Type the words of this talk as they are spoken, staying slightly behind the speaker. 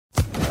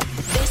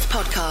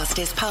podcast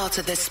is part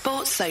of the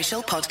Sports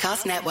Social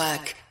Podcast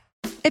Network.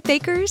 At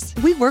Baker's,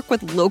 we work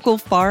with local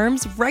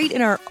farms right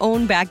in our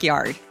own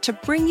backyard to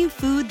bring you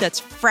food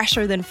that's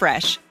fresher than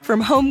fresh. From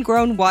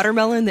homegrown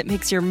watermelon that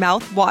makes your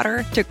mouth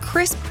water to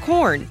crisp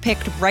corn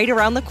picked right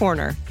around the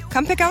corner.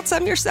 Come pick out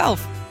some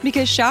yourself,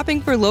 because shopping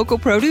for local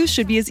produce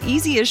should be as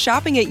easy as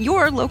shopping at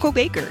your local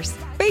Baker's.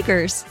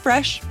 Baker's,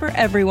 fresh for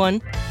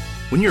everyone.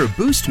 When you're a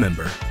Boost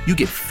member, you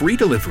get free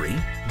delivery,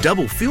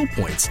 double fuel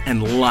points,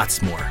 and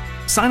lots more.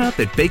 Sign up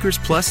at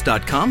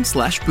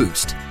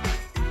bakersplus.com/boost.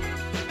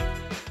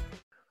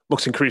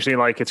 Looks increasingly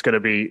like it's going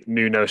to be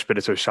Nuno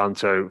Espirito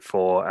Santo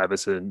for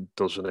Everton,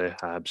 doesn't it?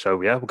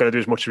 So, yeah, we're going to do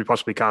as much as we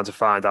possibly can to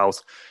find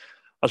out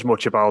as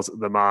much about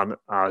the man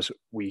as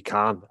we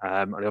can.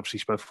 And he obviously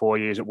spent 4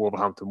 years at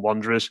Wolverhampton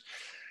Wanderers,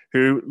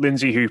 who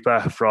Lynsey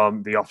Hooper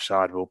from the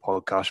Offside Rule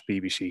podcast,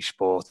 BBC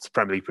Sport,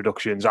 Premier League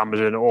Productions,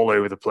 Amazon, all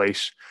over the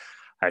place.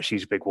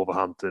 She's a big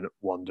Wolverhampton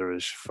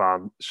Wanderers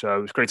fan.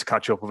 So it's great to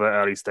catch up with her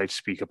early stage to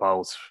speak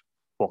about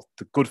what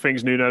the good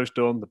things Nuno's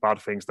done, the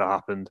bad things that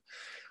happened,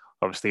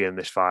 obviously in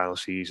this final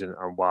season,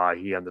 and why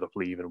he ended up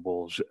leaving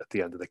Wolves at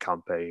the end of the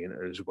campaign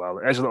as well.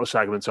 There's a little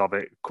segment of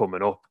it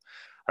coming up.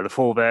 And the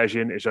full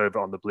version is over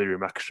on the Blue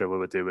Room Extra, where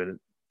we're doing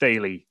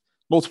daily,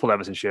 multiple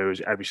Everton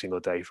shows every single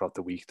day throughout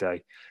the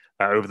weekday,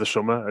 over the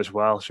summer as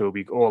well. So we'll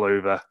be all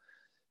over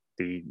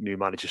the new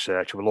manager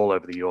search, we're all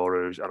over the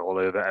Euros and all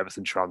over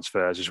Everton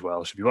transfers as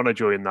well. So if you want to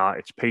join that,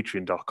 it's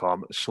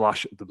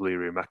patreon.com/the Blue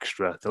Room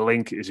Extra. The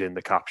link is in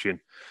the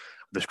caption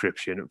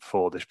description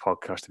for this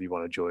podcast if you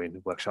want to join.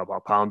 It works out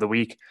about £1 a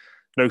week.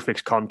 No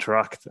fixed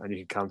contract, and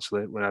you can cancel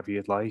it whenever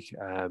you'd like.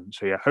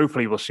 So yeah,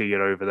 hopefully we'll see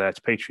you over there. It's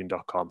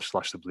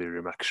patreon.com/the Blue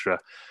Room Extra.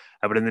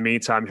 But in the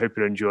meantime, I hope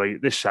you enjoy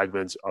this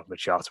segment of my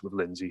chat with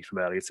Lynsey from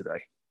earlier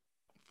today.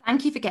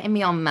 Thank you for getting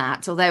me on,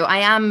 Matt, although I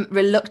am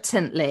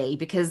reluctantly,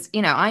 because,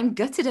 you know, I'm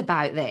gutted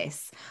about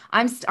this.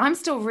 I'm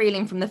still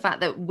reeling from the fact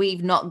that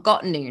we've not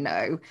got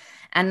Nuno,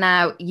 and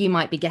now you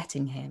might be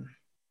getting him.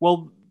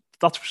 Well,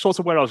 that's sort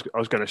of where I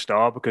was going to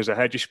start, because I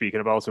heard you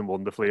speaking about him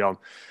wonderfully on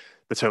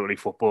the Totally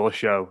Football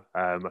show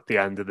at the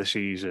end of the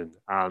season,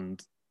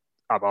 and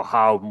about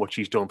how much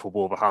he's done for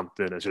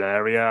Wolverhampton as an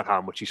area,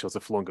 how much he sort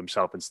of flung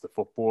himself into the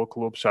football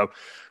club. So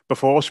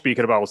before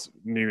speaking about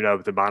Nuno,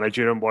 the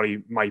manager, and what he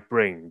might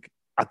bring,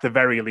 at the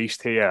very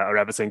least here, are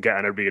Everton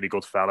getting a really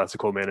good fella to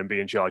come in and be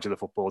in charge of the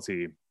football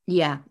team?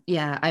 Yeah.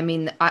 I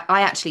mean,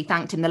 I actually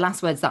thanked him. The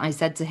last words that I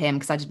said to him,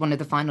 because I did one of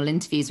the final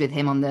interviews with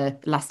him on the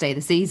last day of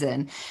the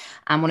season,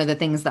 and one of the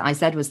things that I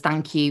said was,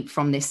 thank you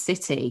from this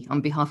city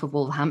on behalf of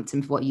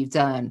Wolverhampton for what you've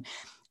done.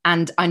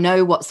 And I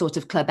know what sort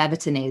of club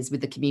Everton is with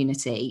the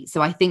community.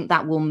 So I think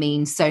that will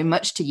mean so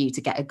much to you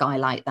to get a guy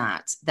like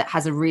that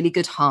has a really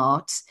good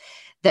heart,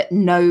 that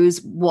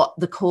knows what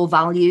the core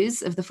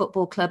values of the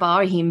football club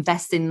are. He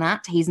invests in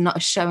that. He's not a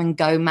show and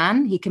go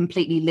man. He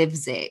completely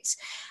lives it.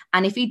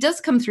 And if he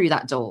does come through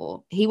that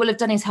door, he will have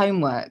done his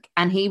homework,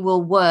 and he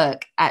will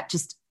work at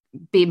just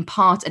being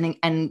part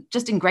and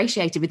just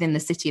ingratiated within the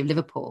city of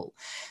Liverpool.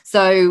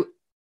 So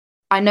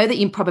I know that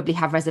you probably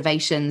have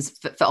reservations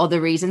for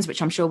other reasons,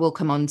 which I'm sure we'll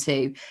come on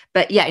to.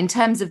 But yeah, in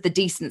terms of the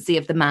decency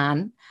of the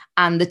man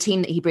and the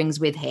team that he brings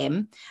with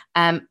him,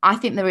 I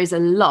think there is a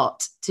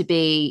lot to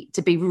be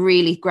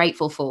really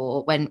grateful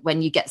for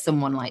when you get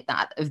someone like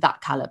that, of that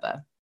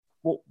calibre.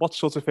 What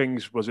sort of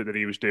things was it that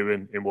he was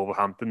doing in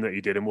Wolverhampton, that he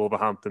did in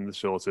Wolverhampton, that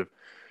sort of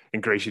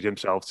ingratiated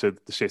himself to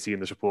the city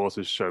and the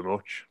supporters so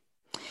much?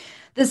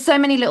 There's so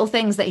many little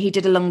things that he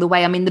did along the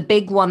way. I mean, the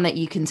big one that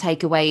you can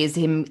take away is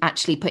him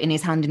actually putting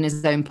his hand in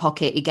his own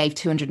pocket. He gave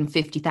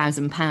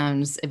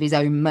 £250,000 of his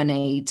own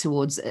money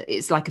towards,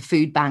 it's like a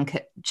food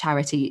bank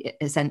charity,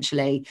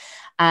 essentially.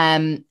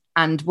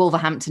 And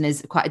Wolverhampton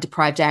is quite a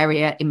deprived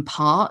area in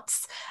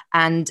parts.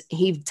 And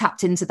he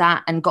tapped into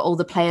that and got all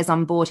the players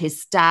on board, his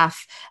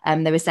staff.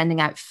 They were sending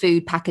out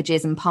food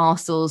packages and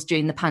parcels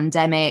during the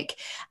pandemic.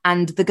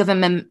 And the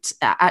government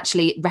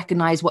actually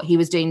recognised what he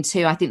was doing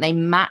too. I think they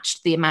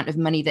matched the amount of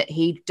money that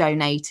he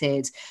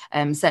donated.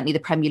 Certainly the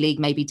Premier League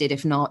maybe did,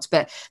 if not.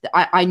 But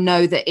I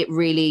know that it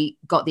really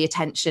got the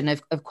attention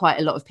of quite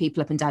a lot of people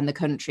up and down the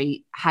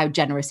country, how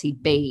generous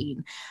he'd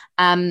been.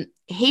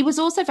 He was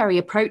also very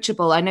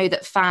approachable. I know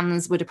that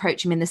fans would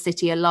approach him in the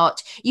city a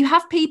lot. You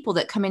have people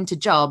that come into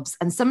jobs,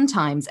 and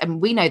sometimes, and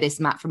we know this,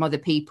 Matt, from other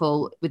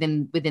people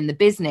within the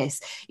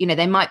business, you know,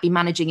 they might be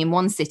managing in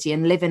one city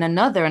and live in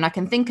another. And I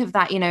can think of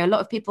that, you know, a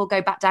lot of people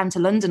go back down to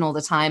London all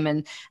the time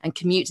and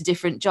commute to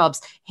different jobs.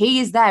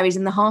 He is there. He's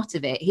in the heart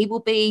of it. He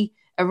will be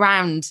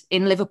around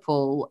in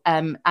Liverpool,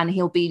 and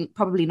he'll be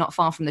probably not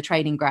far from the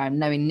training ground,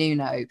 knowing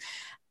Nuno.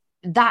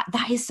 That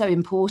is so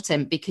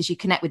important, because you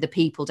connect with the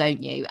people,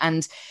 don't you?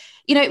 And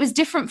you know, it was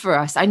different for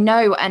us. I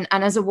know, and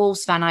as a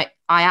Wolves fan, I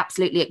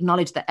absolutely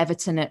acknowledge that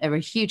Everton are a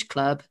huge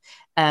club,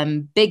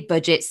 big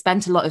budget,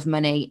 spent a lot of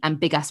money and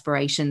big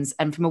aspirations.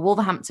 And from a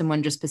Wolverhampton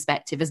Wanderers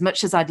perspective, as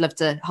much as I'd love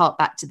to hark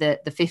back to the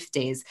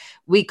 50s,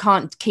 we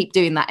can't keep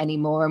doing that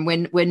anymore. And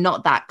we're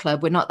not that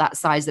club. We're not that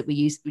size that we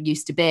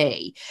used to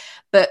be.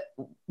 But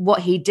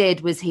what he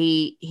did was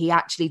he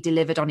actually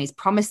delivered on his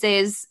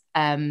promises.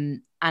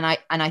 And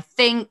I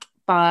think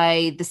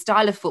by the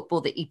style of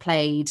football that he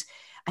played,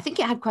 I think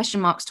it had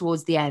question marks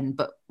towards the end,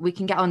 but we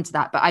can get onto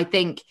that. But I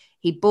think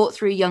he brought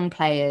through young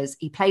players.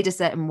 He played a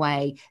certain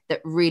way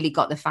that really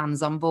got the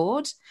fans on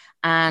board,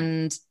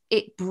 and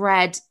it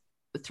bred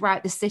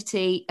throughout the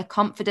city a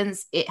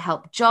confidence. It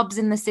helped jobs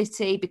in the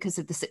city because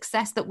of the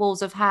success that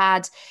Wolves have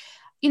had.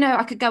 You know,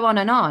 I could go on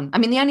and on. I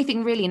mean, the only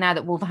thing really now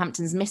that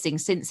Wolverhampton's missing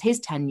since his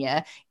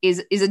tenure is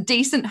a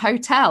decent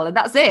hotel, and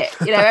that's it.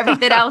 You know,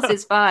 everything else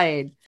is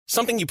fine.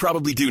 Something you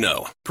probably do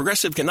know.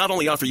 Progressive can not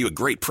only offer you a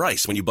great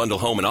price when you bundle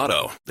home and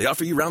auto, they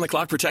offer you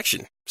round-the-clock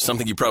protection.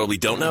 Something you probably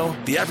don't know,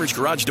 the average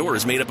garage door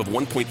is made up of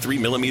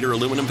 1.3 millimeter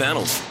aluminum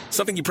panels.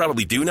 Something you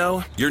probably do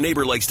know, your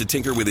neighbor likes to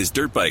tinker with his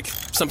dirt bike.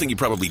 Something you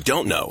probably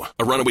don't know,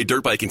 a runaway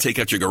dirt bike can take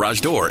out your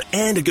garage door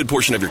and a good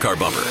portion of your car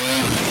bumper.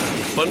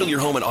 Bundle your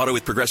home and auto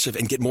with Progressive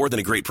and get more than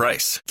a great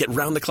price. Get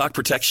round-the-clock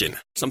protection.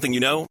 Something you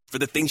know for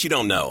the things you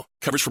don't know.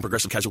 Coverage from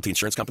Progressive Casualty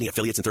Insurance Company,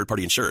 affiliates, and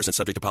third-party insurers, and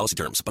subject to policy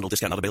terms. Bundle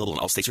discount not available in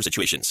all states or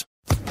situations.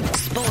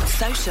 Sports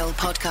Social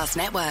Podcast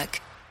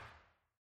Network.